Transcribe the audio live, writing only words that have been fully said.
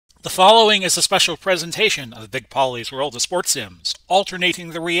The following is a special presentation of Big Polly's World of Sports Sims, alternating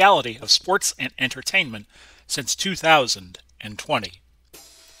the reality of sports and entertainment since 2020.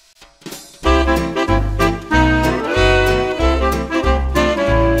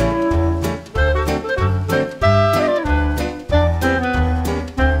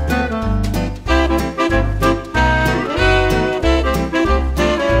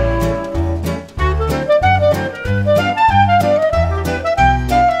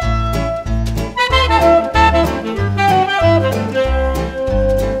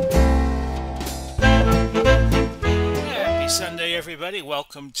 Happy Sunday, everybody.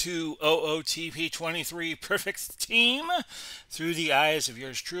 Welcome to OOTP 23 Perfect Team through the eyes of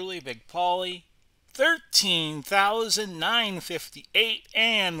yours truly, Big Polly. 13,958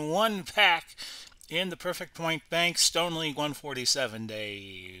 and one pack in the Perfect Point Bank Stone League 147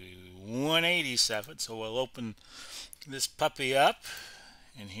 day 187. So we'll open this puppy up,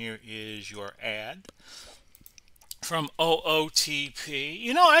 and here is your ad from OOTP.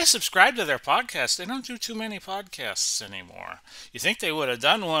 You know, I subscribe to their podcast. They don't do too many podcasts anymore. You think they would have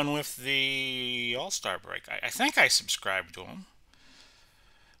done one with the All-Star break. I think I subscribed to them.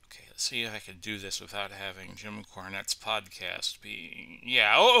 Okay, let's see if I can do this without having Jim Cornette's podcast be...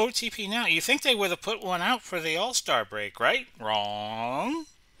 Yeah, OOTP now. You think they would have put one out for the All-Star break, right? Wrong.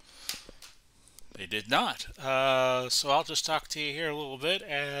 They did not. So I'll just talk to you here a little bit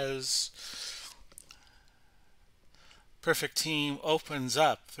as Perfect Team opens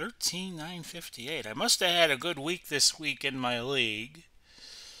up 13,958. I must have had a good week this week in my league.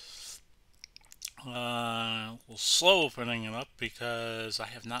 We'll slow opening it up because I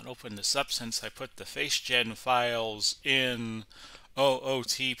have not opened this up since I put the FaceGen files in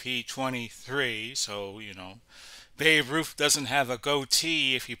OOTP 23. So, you know, Babe Ruth doesn't have a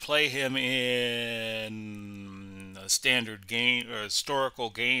goatee if you play him in a standard game or a historical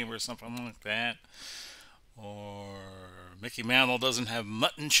game or something like that. Or Mickey Mantle doesn't have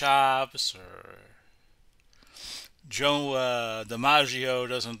mutton chops, or Joe DiMaggio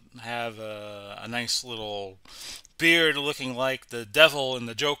doesn't have a nice little beard looking like the devil in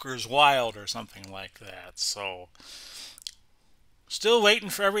the Joker's Wild or something like that. So, still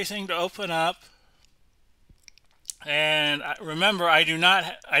waiting for everything to open up. And remember, I do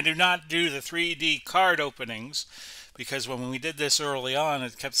not do the 3D card openings because when we did this early on,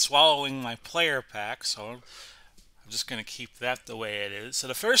 it kept swallowing my player pack. So I'm just going to keep that the way it is. So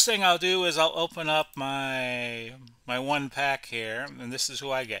the first thing I'll do is I'll open up my one pack here, and this is who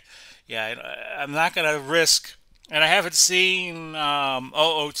I get. Yeah, I'm not going to risk, and I haven't seen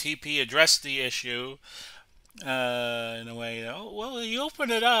OOTP address the issue in a way. Oh, well, you open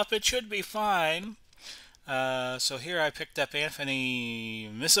it up, it should be fine. So here I picked up Anthony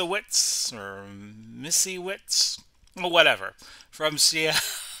Misowitz or Missywitz, or whatever, from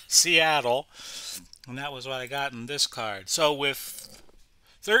Seattle. And that was what I got in this card. So with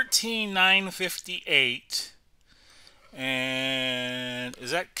 13,958, and is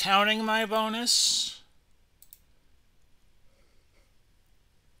that counting my bonus?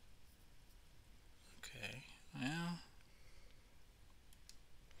 Okay, well.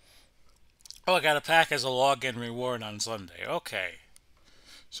 Oh, I got a pack as a login reward on Sunday. Okay.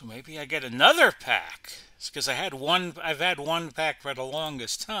 So maybe I get another pack. It's because I've had one pack for the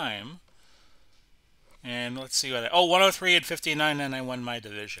longest time. And let's see what 103 and 59, and I won my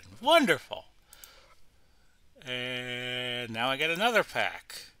division. Wonderful. And now I get another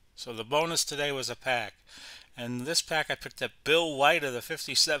pack. So the bonus today was a pack. And this pack I picked up Bill White of the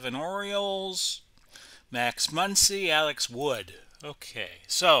 57 Orioles, Max Muncy, Alex Wood. Okay,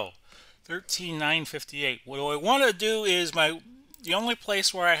 so 13,958. What I want to do is the only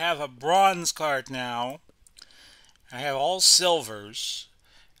place where I have a bronze card now, I have all silvers,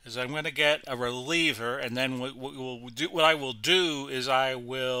 is I'm going to get a reliever, and then what I will do is I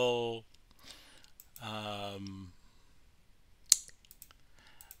will okay,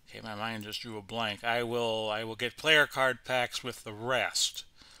 my mind just drew a blank. I will get player card packs with the rest.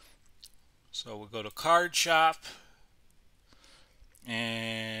 So we'll go to Card Shop,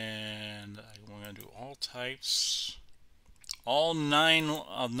 and I'm going to do all types, all 9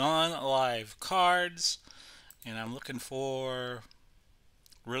 non-live cards, and I'm looking for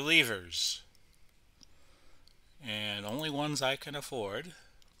relievers, and only ones I can afford.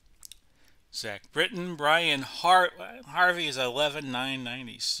 Zach Britton, Brian Harvey is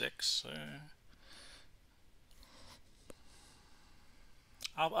 11,996.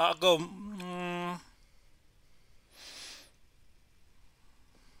 I'll go.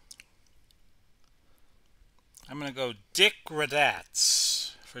 I'm gonna go Dick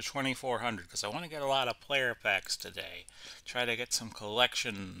Radatz for 2,400 because I want to get a lot of player packs today. Try to get some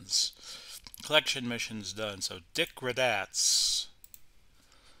collection missions done. So Dick Radats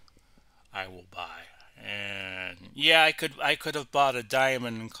I will buy. And yeah, I could have bought a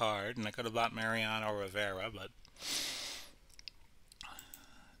diamond card, and I could have bought Mariano Rivera, but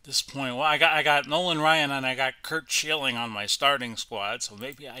at this point, well, I got Nolan Ryan and I got Kurt Schilling on my starting squad, so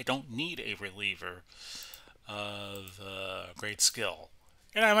maybe I don't need a reliever of great skill.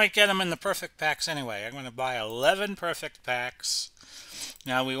 And I might get them in the perfect packs anyway. I'm going to buy 11 perfect packs.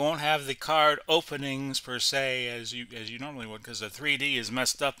 Now we won't have the card openings per se as you normally would because the 3D is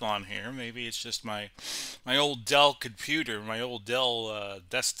messed up on here. Maybe it's just my old Dell computer, my old Dell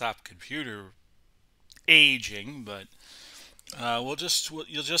desktop computer aging. But you'll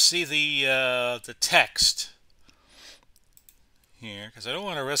just see the text here because I don't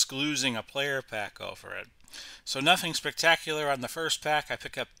want to risk losing a player pack over it. So nothing spectacular on the first pack. I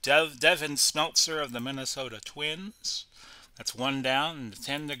pick up Devin Smeltzer of the Minnesota Twins. That's 1 down and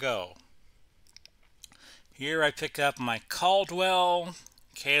 10 to go. Here I pick up Mike Caldwell,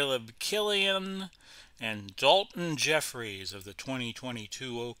 Caleb Killian, and Dalton Jeffries of the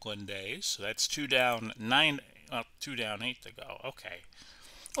 2022 Oakland A's. So that's 2 down, 2 down, 8 to go. Okay,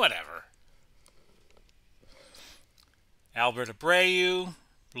 whatever. Albert Abreu,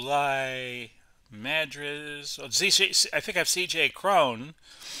 Bly Madras. I pick up CJ Crone,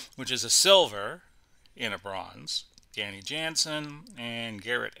 which is a silver in a bronze. Danny Jansen and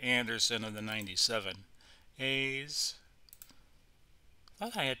Garrett Anderson of the 97 A's. I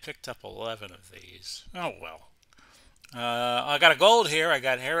thought I had picked up 11 of these. Oh well. I got a gold here. I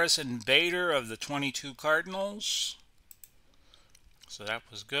got Harrison Bader of the 22 Cardinals. So that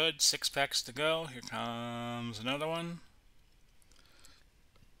was good. 6 packs to go. Here comes another one.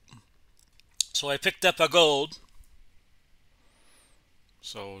 So I picked up a gold.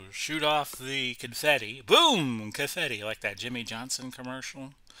 So shoot off the confetti. Boom! Confetti, like that Jimmy Johnson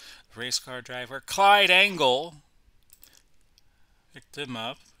commercial. Race car driver. Clyde Angle. Picked him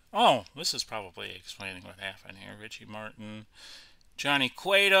up. Oh, this is probably explaining what happened here. Richie Martin. Johnny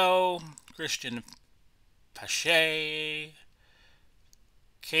Cueto. Christian Pache.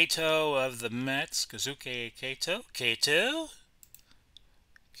 Cato of the Mets. Kazuke Cato. Cato?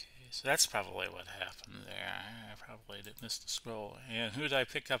 So that's probably what happened there. I probably did miss the scroll. And who did I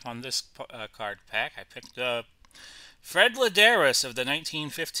pick up on this card pack? I picked up Fred Ladares of the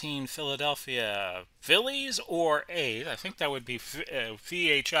 1915 Philadelphia Phillies or A's. I think that would be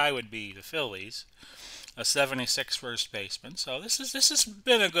VHI would be the Phillies. A 76 first baseman. So this has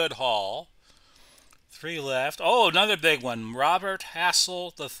been a good haul. 3 left. Oh, another big one. Robert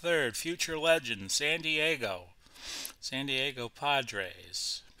Hassel III, future legend, San Diego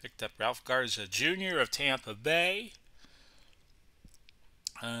Padres. Picked up Ralph Garza Jr. of Tampa Bay.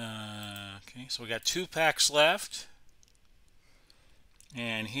 Okay, so we got 2 packs left.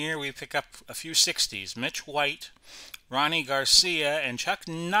 And here we pick up a few 60s. Mitch White, Ronnie Garcia, and Chuck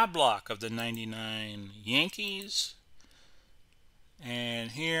Knobloch of the 99 Yankees. And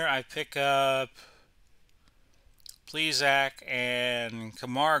here I pick up Plesac and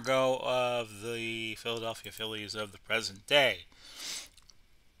Camargo of the Philadelphia Phillies of the present day.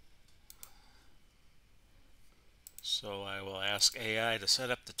 So I will ask AI to set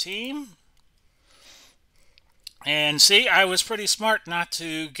up the team. And see, I was pretty smart not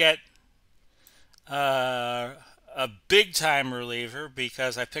to get a big-time reliever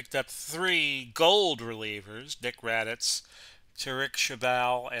because I picked up 3 gold relievers, Dick Raddatz, Tariq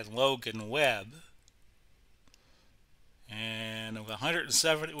Chabal, and Logan Webb. And with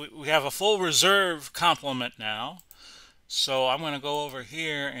 170, we have a full reserve complement now. So I'm going to go over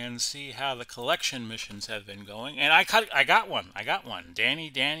here and see how the collection missions have been going. And I got one. Danny,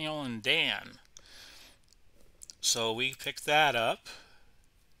 Daniel, and Dan. So we picked that up.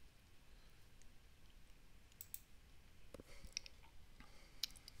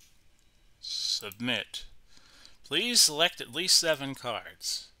 Submit. Please select at least 7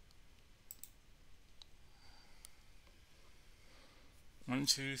 cards. 1,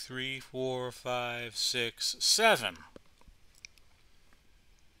 2, 3, 4, 5, 6, 7.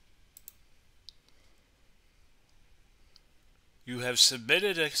 You have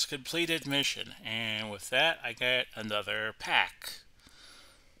submitted a completed mission, and with that, I get another pack.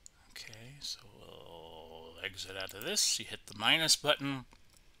 Okay, so we'll exit out of this. You hit the minus button.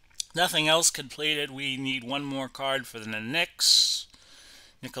 Nothing else completed. We need 1 more card for the Knicks.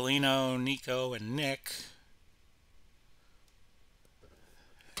 Nicolino, Nico, and Nick.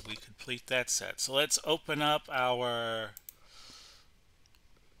 We complete that set. So let's open up our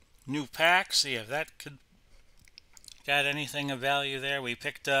new pack. See if that Got anything of value there? We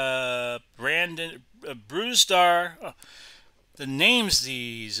picked up Brandon Brewstar. Oh, the names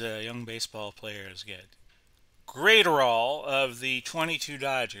these young baseball players get. Graterol of the 22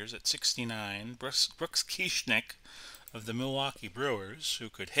 Dodgers at 69. Brooks Kieschnick of the Milwaukee Brewers, who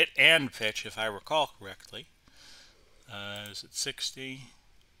could hit and pitch, if I recall correctly, is at 60.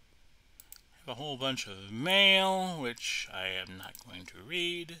 Have a whole bunch of mail, which I am not going to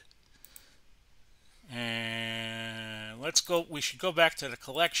read. And let's go. We should go back to the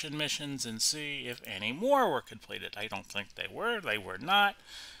collection missions and see if any more were completed. I don't think they were. They were not.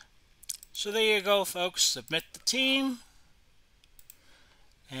 So there you go, folks. Submit the team.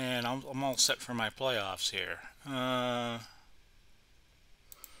 And I'm all set for my playoffs here.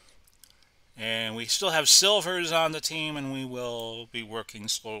 And we still have silvers on the team, and we will be working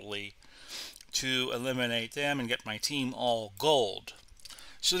slowly to eliminate them and get my team all gold.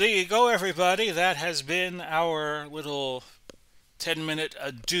 So there you go, everybody. That has been our little 10-minute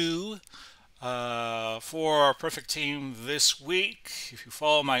ado for our perfect team this week. If you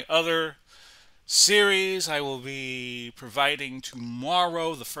follow my other series, I will be providing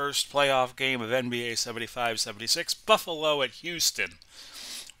tomorrow the first playoff game of NBA 75-76, Buffalo at Houston.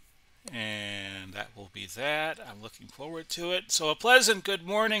 And that will be that. I'm looking forward to it. So a pleasant good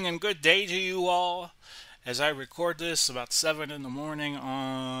morning and good day to you all. As I record this about 7 in the morning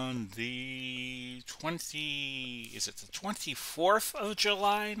on the 24th of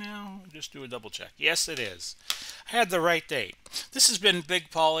July now? Just do a double check. Yes, it is. I had the right date. This has been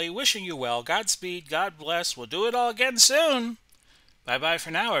Big Paulie wishing you well. Godspeed. God bless. We'll do it all again soon. Bye-bye for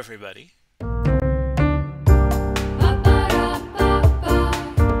now, everybody.